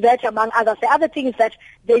surely it's that among others. The other thing is that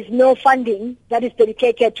there is no funding that is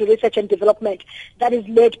dedicated to research and development that is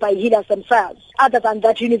led by healers themselves. Other than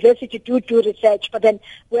that, university do research, but then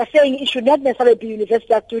we are saying it should not necessarily be universities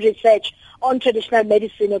that do research on traditional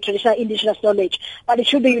medicine or traditional indigenous knowledge, but it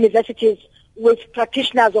should be universities with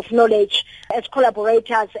practitioners of knowledge as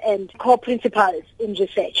collaborators and co-principals in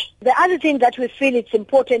research. The other thing that we feel it's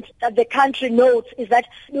important that the country notes is that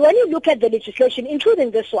when you look at the legislation,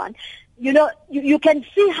 including this one, you can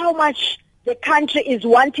see how much the country is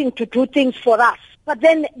wanting to do things for us. But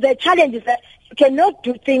then the challenge is that you cannot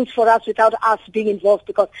do things for us without us being involved,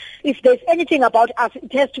 because if there's anything about us,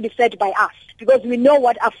 it has to be said by us, because we know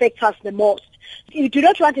what affects us the most. You do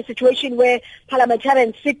not want a situation where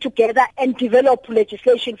parliamentarians sit together and develop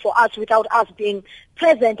legislation for us without us being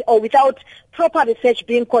present or without proper research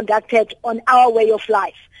being conducted on our way of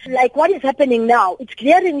life. Like what is happening now, it's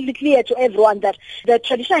glaringly clear to everyone that the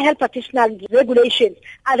traditional health practitioner regulations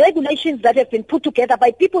are regulations that have been put together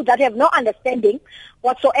by people that have no understanding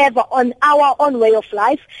whatsoever on our own way of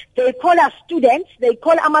life. They call us students, they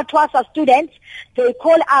call Amatwasa students, they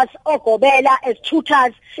call us Okobela as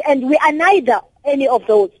tutors, and we are neither any of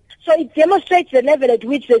those. So it demonstrates the level at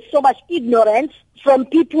which there's so much ignorance from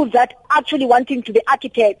people that actually wanting to be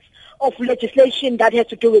architects of legislation that has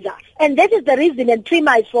to do with us. And that is the reason and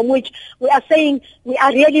premise from which we are saying we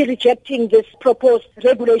are really rejecting this proposed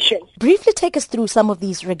regulations. Briefly take us through some of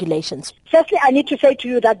these regulations. Firstly, I need to say to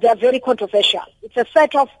you that they are very controversial. It's a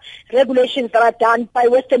set of regulations that are done by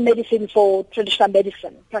Western medicine for traditional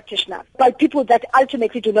medicine practitioners, by people that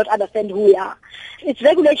ultimately do not understand who we are. It's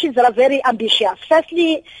regulations that are very ambitious.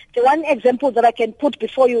 Firstly, the one example that I can put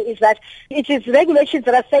before you is that it is regulations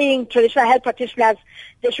that are saying traditional health practitioners,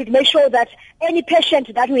 they should make sure that any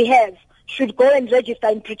patient that we have should go and register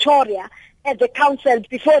in Pretoria at the council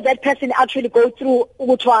before that person actually go through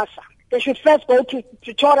Umutwasa. They should first go to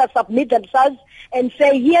Pretoria, submit themselves, and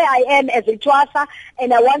say, here I am as a Twasa,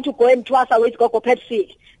 and I want to go in Twasa with Gogo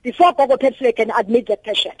Pepsi, before Gogo Pepsi can admit that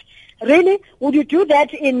patient. Really? Would you do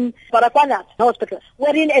that in Baragwanath Hospital,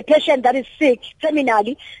 wherein a patient that is sick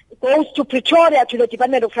terminally goes to Pretoria to the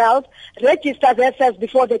Department of Health, registers themselves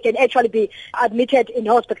before they can actually be admitted in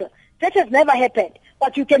hospital? That has never happened.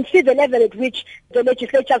 But you can see the level at which the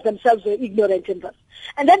legislatures themselves were ignorant in this.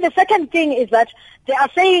 And then the second thing is that they are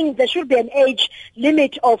saying there should be an age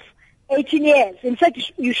limit of 18 years. In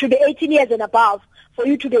fact, you should be 18 years and above for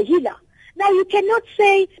you to be a healer. Now, you cannot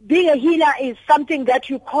say being a healer is something that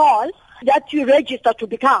you call, that you register to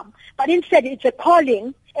become, but instead it's a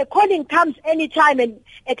calling. A calling comes any time and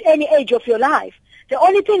at any age of your life. The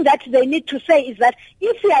only thing that they need to say is that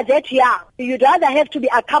if you are that young, you'd rather have to be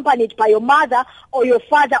accompanied by your mother or your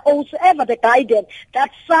father or whoever the guardian that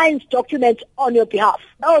signs documents on your behalf.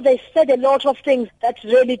 Now, they said a lot of things that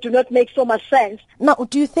really do not make so much sense. Now,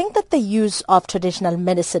 do you think that the use of traditional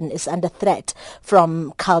medicine is under threat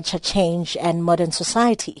from culture change and modern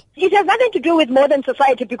society? It has nothing to do with modern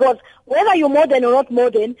society, because whether you're modern or not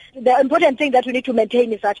modern, the important thing that we need to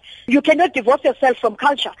maintain is that you cannot divorce yourself from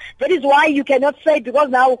culture. That is why you cannot say, because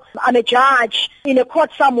now I'm a judge in a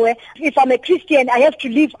court somewhere, if I'm a Christian, I have to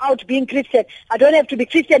leave out being Christian. I don't have to be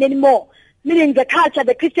Christian anymore. Meaning the culture,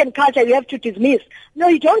 the Christian culture, you have to dismiss. No,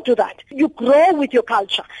 you don't do that. You grow with your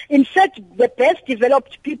culture. In fact, the best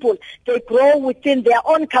developed people, they grow within their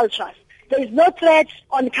own cultures. There is no threat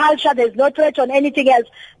on culture, there is no threat on anything else.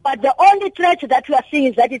 But the only threat that we are seeing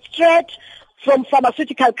is that it's threat from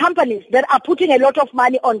pharmaceutical companies that are putting a lot of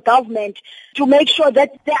money on government to make sure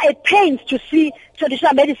that they are at pains to see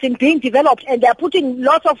traditional medicine being developed, and they are putting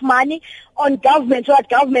lots of money on government so that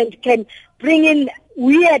government can bring in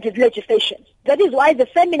weird legislation. That is why the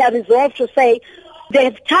seminar resolved to say they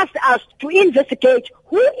have tasked us to investigate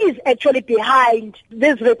who is actually behind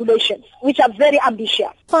these regulations, which are very ambitious.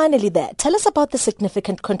 Finally tell us about the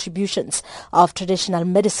significant contributions of traditional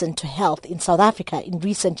medicine to health in South Africa in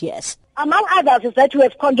recent years. Among others is that we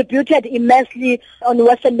have contributed immensely on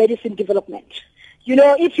Western medicine development. You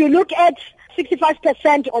know, if you look at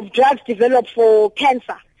 65% of drugs developed for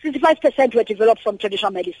cancer, 65% were developed from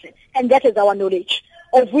traditional medicine, and that is our knowledge,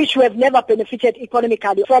 of which we have never benefited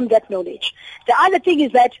economically from that knowledge. The other thing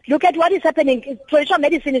is that, look at what is happening. Traditional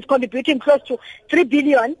medicine is contributing close to 3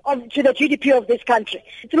 billion to the GDP of this country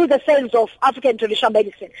through the sales of African traditional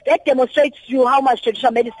medicine. That demonstrates to you how much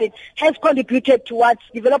traditional medicine has contributed towards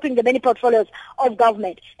developing the many portfolios of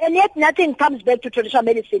government. And yet nothing comes back to traditional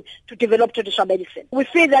medicine to develop traditional medicine. We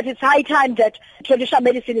feel that it's high time that traditional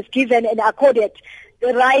medicine is given and accorded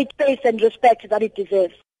the right space and respect that it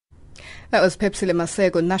deserves. That was Pepsile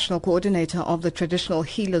Masego, National Coordinator of the Traditional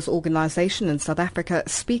Healers Organization in South Africa,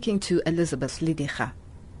 speaking to Elizabeth Lidicha.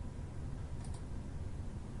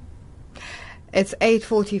 It's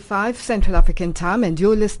 8:45 Central African Time and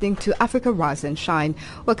you're listening to Africa Rise and Shine.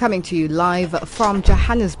 We're coming to you live from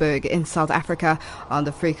Johannesburg in South Africa on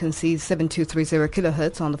the frequencies 7230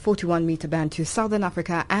 kHz on the 41 meter band to Southern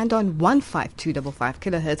Africa and on 15255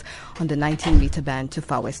 kHz on the 19 meter band to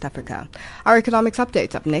Far West Africa. Our economics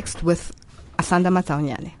update up next with Asanda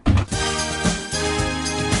Mataunyane.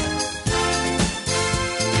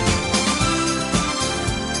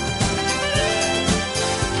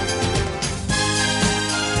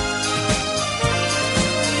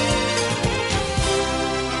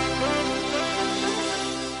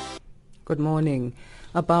 Good morning.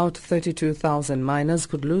 About 32,000 miners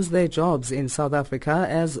could lose their jobs in South Africa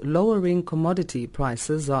as lowering commodity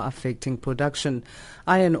prices are affecting production.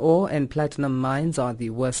 Iron ore and platinum mines are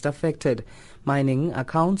the worst affected. Mining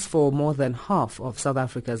accounts for more than half of South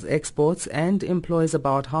Africa's exports and employs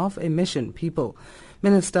about 500,000 people.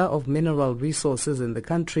 Minister of Mineral Resources in the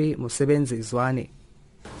country, Mosebenzi Zwane.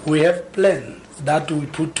 We have plans that we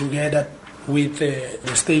put together with the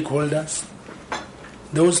stakeholders.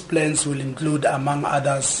 Those plans will include, among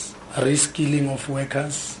others, reskilling of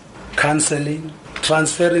workers, counseling,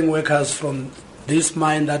 transferring workers from this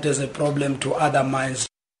mine that is a problem to other mines.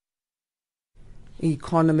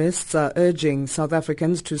 Economists are urging South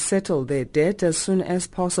Africans to settle their debt as soon as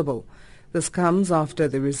possible. This comes after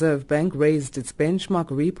the Reserve Bank raised its benchmark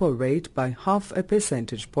repo rate by 0.5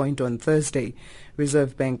 percentage point on Thursday.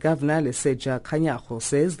 Reserve Bank Governor Lesetja Kganyago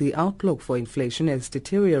says the outlook for inflation has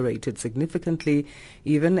deteriorated significantly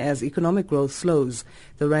even as economic growth slows.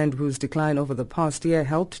 The rand, whose decline over the past year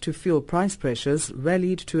helped to fuel price pressures,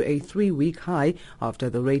 rallied to a 3-week high after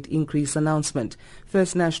the rate increase announcement.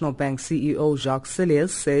 First National Bank CEO Jacques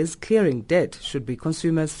Cilliers says clearing debt should be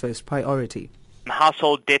consumers' first priority.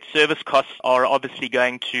 Household debt service costs are obviously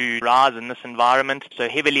going to rise in this environment, so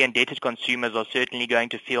heavily indebted consumers are certainly going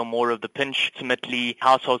to feel more of the pinch. Ultimately,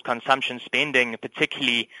 household consumption spending,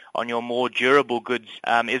 particularly on your more durable goods,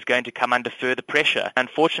 is going to come under further pressure.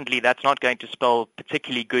 Unfortunately, that's not going to spell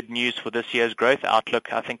particularly good news for this year's growth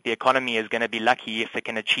outlook. I think the economy is going to be lucky if it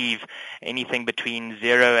can achieve anything between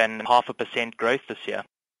 0 and 0.5% growth this year.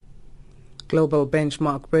 Global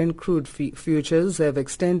benchmark Brent crude futures have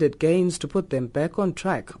extended gains to put them back on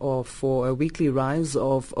track for a weekly rise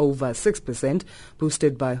of over 6%,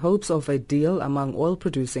 boosted by hopes of a deal among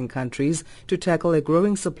oil-producing countries to tackle a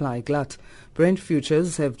growing supply glut. Brent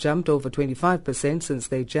futures have jumped over 25% since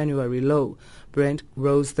their January low. Brent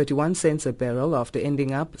rose 31 cents a barrel after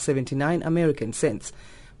ending up 79 American cents.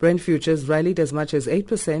 Brent futures rallied as much as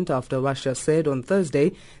 8% after Russia said on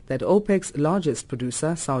Thursday that OPEC's largest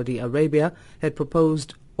producer, Saudi Arabia, had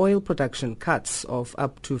proposed oil production cuts of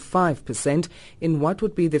up to 5% in what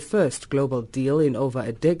would be the first global deal in over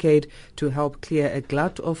a decade to help clear a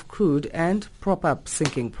glut of crude and prop up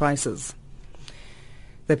sinking prices.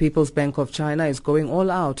 The People's Bank of China is going all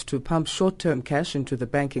out to pump short-term cash into the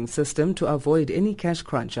banking system to avoid any cash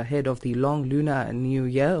crunch ahead of the long Lunar New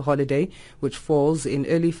Year holiday, which falls in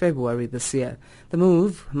early February this year. The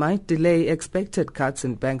move might delay expected cuts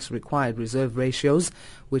in banks' required reserve ratios,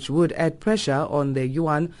 which would add pressure on the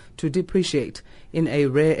yuan to depreciate. In a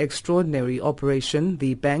rare extraordinary operation,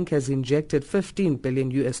 the bank has injected $15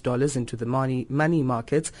 billion into the money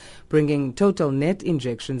markets, bringing total net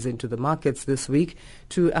injections into the markets this week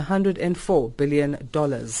to $104 billion.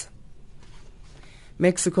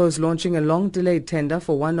 Mexico is launching a long-delayed tender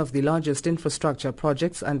for one of the largest infrastructure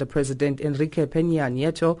projects under President Enrique Peña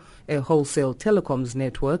Nieto, a wholesale telecoms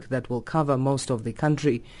network that will cover most of the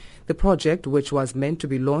country. The project, which was meant to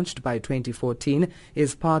be launched by 2014,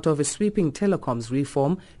 is part of a sweeping telecoms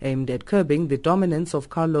reform aimed at curbing the dominance of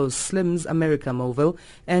Carlos Slim's América Móvil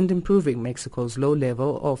and improving Mexico's low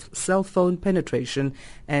level of cell phone penetration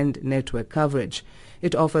and network coverage.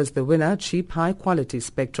 It offers the winner cheap, high-quality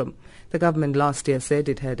spectrum. The government last year said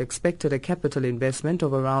it had expected a capital investment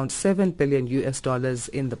of around $7 billion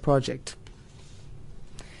in the project.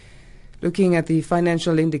 Looking at the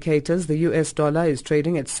financial indicators, the US dollar is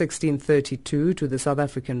trading at 16.32 to the South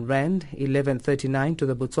African rand, 11.39 to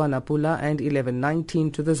the Botswana pula, and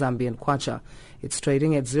 11.19 to the Zambian kwacha. It's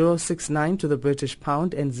trading at 0.69 to the British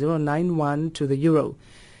pound and 0.91 to the euro.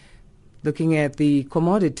 Looking at the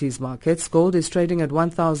commodities markets, gold is trading at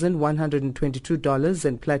 $1,122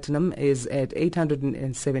 and platinum is at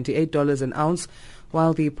 $878 an ounce,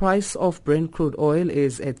 while the price of Brent crude oil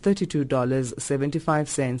is at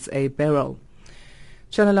 $32.75 a barrel.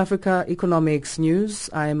 Channel Africa Economics News,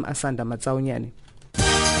 I'm Asanda Mataunyane.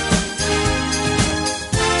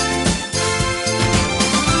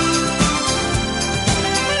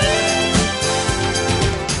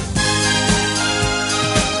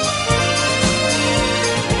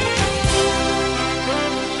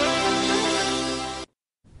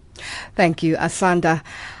 Thank you, Asanda.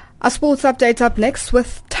 Our sports update up next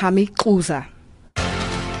with Tammy Kuza.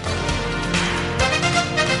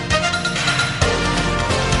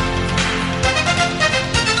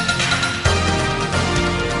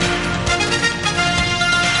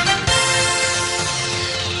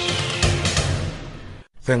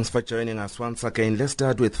 Thanks for joining us once again. Let's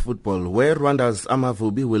start with football, where Rwanda's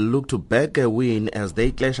Amavubi will look to bag a win as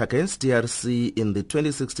they clash against DRC in the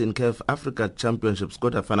 2016 CAF Africa Championships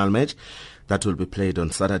quarter-final match that will be played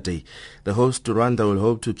on Saturday. The host Rwanda will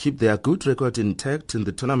hope to keep their good record intact in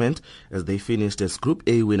the tournament as they finished as Group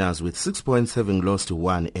A winners with 6 points, having lost to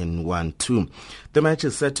 1 and 1-2. The match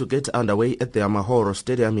is set to get underway at the Amahoro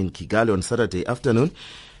Stadium in Kigali on Saturday afternoon,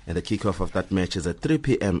 and the kickoff of that match is at 3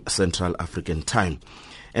 p.m. Central African Time.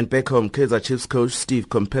 And back home, Kaizer Chiefs coach Steve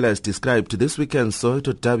Kompella has described this weekend's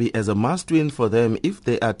Soweto derby as a must-win for them if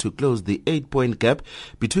they are to close the 8-point gap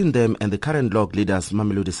between them and the current log leaders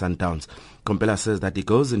Mamelodi Sundowns. Kompella says that he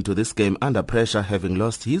goes into this game under pressure, having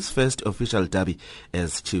lost his first official derby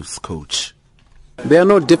as Chiefs coach. They are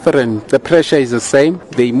not different. The pressure is the same.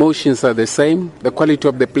 The emotions are the same. The quality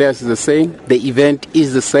of the players is the same. The event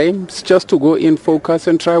is the same. It's just to go in, focus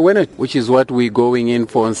and try win it, which is what we're going in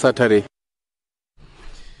for on Saturday.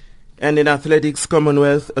 And in athletics,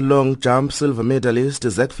 Commonwealth long jump silver medalist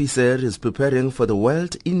Zak Visser is preparing for the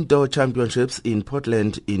World Indoor Championships in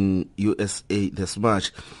Portland in USA this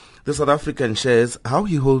March. The South African shares how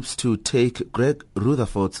he hopes to take Greg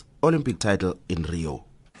Rutherford's Olympic title in Rio.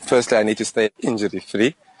 Firstly, I need to stay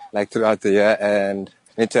injury-free throughout the year, and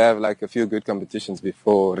need to have a few good competitions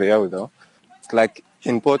before Rio though. It's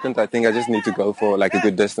important. I think I just need to go for a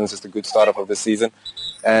good distance, just a good start off of the season,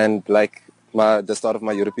 and the start of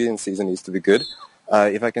my European season needs to be good.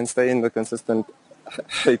 If I can stay in the consistent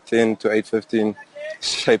 8:10 to 8:15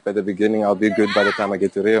 shape at the beginning, I'll be good by the time I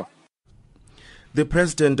get to Rio. The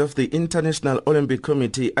president of the International Olympic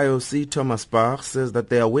Committee, IOC, Thomas Bach, says that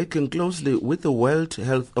they are working closely with the World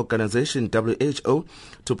Health Organization, WHO,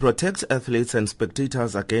 to protect athletes and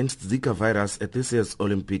spectators against Zika virus at this year's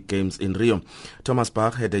Olympic Games in Rio. Thomas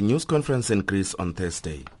Bach had a news conference in Greece on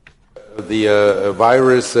Thursday. The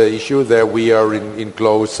virus issue, there we are in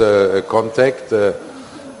close contact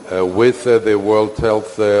with the World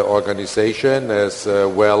Health Organization as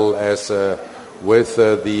well as with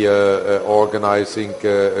the organizing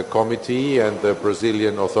committee and the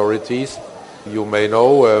Brazilian authorities. You may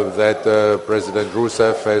know that President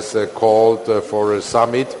Rousseff has called for a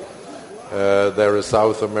summit. There is a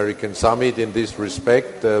South American summit in this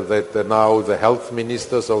respect that now the health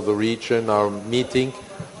ministers of the region are meeting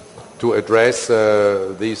to address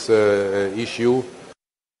this issue.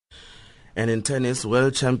 And in tennis,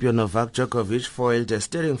 world champion Novak Djokovic foiled a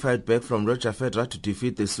stirring fight back from Roger Federer to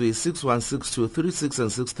defeat the Swiss 6-1, 6-2, 3-6 and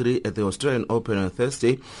 6-3 at the Australian Open on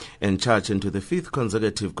Thursday and charge into the fifth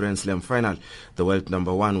consecutive Grand Slam final. The world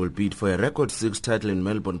number one will bid for a record 6 title in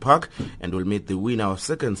Melbourne Park and will meet the winner of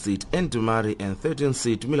second seed Andy Murray and 13th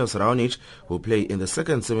seed Milos Raonic, who play in the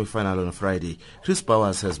second semi-final on Friday. Chris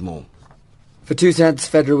Powers has more. For 2 sets,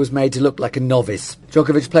 Federer was made to look like a novice.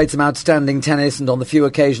 Djokovic played some outstanding tennis, and on the few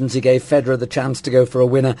occasions he gave Federer the chance to go for a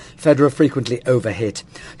winner, Federer frequently overhit.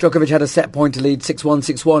 Djokovic had a set point to lead 6-1,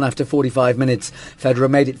 6-1 after 45 minutes. Federer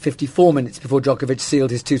made it 54 minutes before Djokovic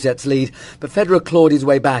sealed his 2 sets lead, but Federer clawed his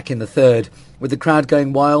way back in the third. With the crowd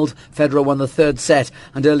going wild, Federer won the third set,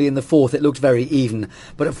 and early in the fourth it looked very even.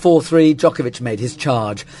 But at 4-3, Djokovic made his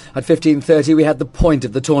charge. At 15:30 we had the point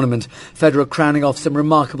of the tournament, Federer crowning off some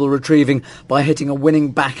remarkable retrieving by hitting a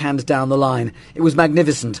winning backhand down the line. It was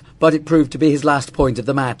magnificent, but it proved to be his last point of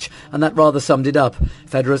the match, and that rather summed it up.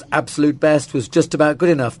 Federer's absolute best was just about good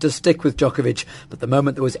enough to stick with Djokovic, but the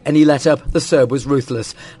moment there was any let-up, the Serb was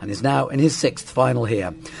ruthless, and is now in his 6th final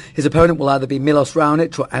here. His opponent will either be Milos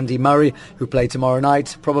Raonic or Andy Murray, who play tomorrow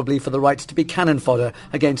night, probably for the right to be cannon fodder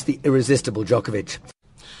against the irresistible Djokovic.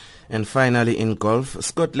 And finally in golf,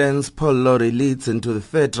 Scotland's Paul Lawrie leads into the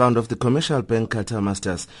third round of the Commercial Bank Qatar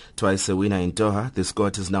Masters. Twice a winner in Doha, the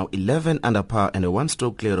Scot is now 11 under par and a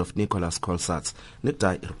 1-stroke clear of Nicholas Colsaerts. Nick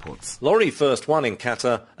Dye reports. Lawrie first won in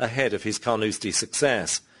Qatar ahead of his Carnoustie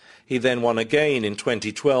success. He then won again in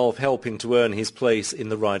 2012, helping to earn his place in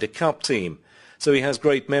the Ryder Cup team. So he has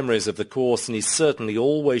great memories of the course, and he's certainly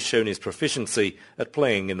always shown his proficiency at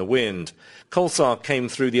playing in the wind. Colsaerts came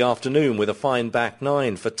through the afternoon with a fine back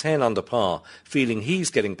 9 for 10 under par, feeling he's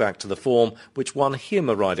getting back to the form which won him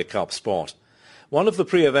a Ryder Cup spot. One of the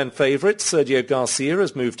pre-event favourites, Sergio Garcia,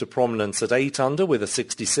 has moved to prominence at 8 under with a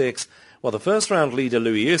 66, while the first-round leader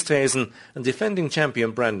Louis Oosthuizen and defending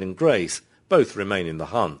champion Brandon Grace both remain in the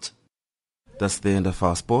hunt. That's the end of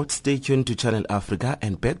our sport. Stay tuned to Channel Africa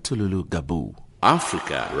and back to Lulu Gabu.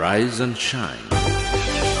 Africa, rise and shine.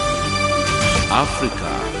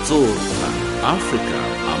 Africa, zorka. Africa,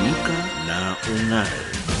 amka na ung'are.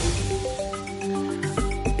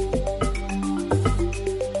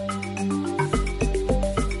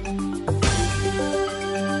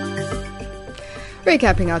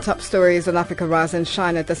 Recapping our top stories on Africa Rise and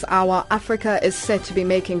Shine at this hour, Africa is said to be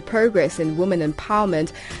making progress in women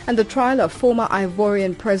empowerment and the trial of former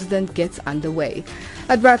Ivorian president gets underway.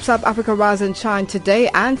 That wraps up Africa Rise and Shine today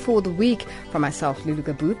and for the week. From myself, Lulu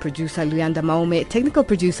Gabu, producer Luyanda Maume, technical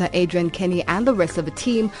producer Adrian Kenny and the rest of the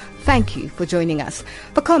team, thank you for joining us.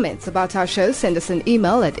 For comments about our show, send us an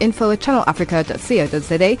email at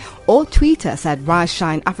info@channelafrica.co.za or tweet us at Rise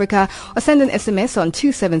Shine Africa or send an SMS on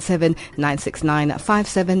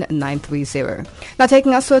 277-969-57930. Now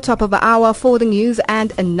taking us to the top of the hour for the news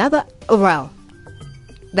and another,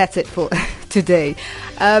 that's it for today,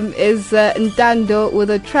 is Ndando with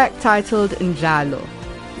a track titled Njalo.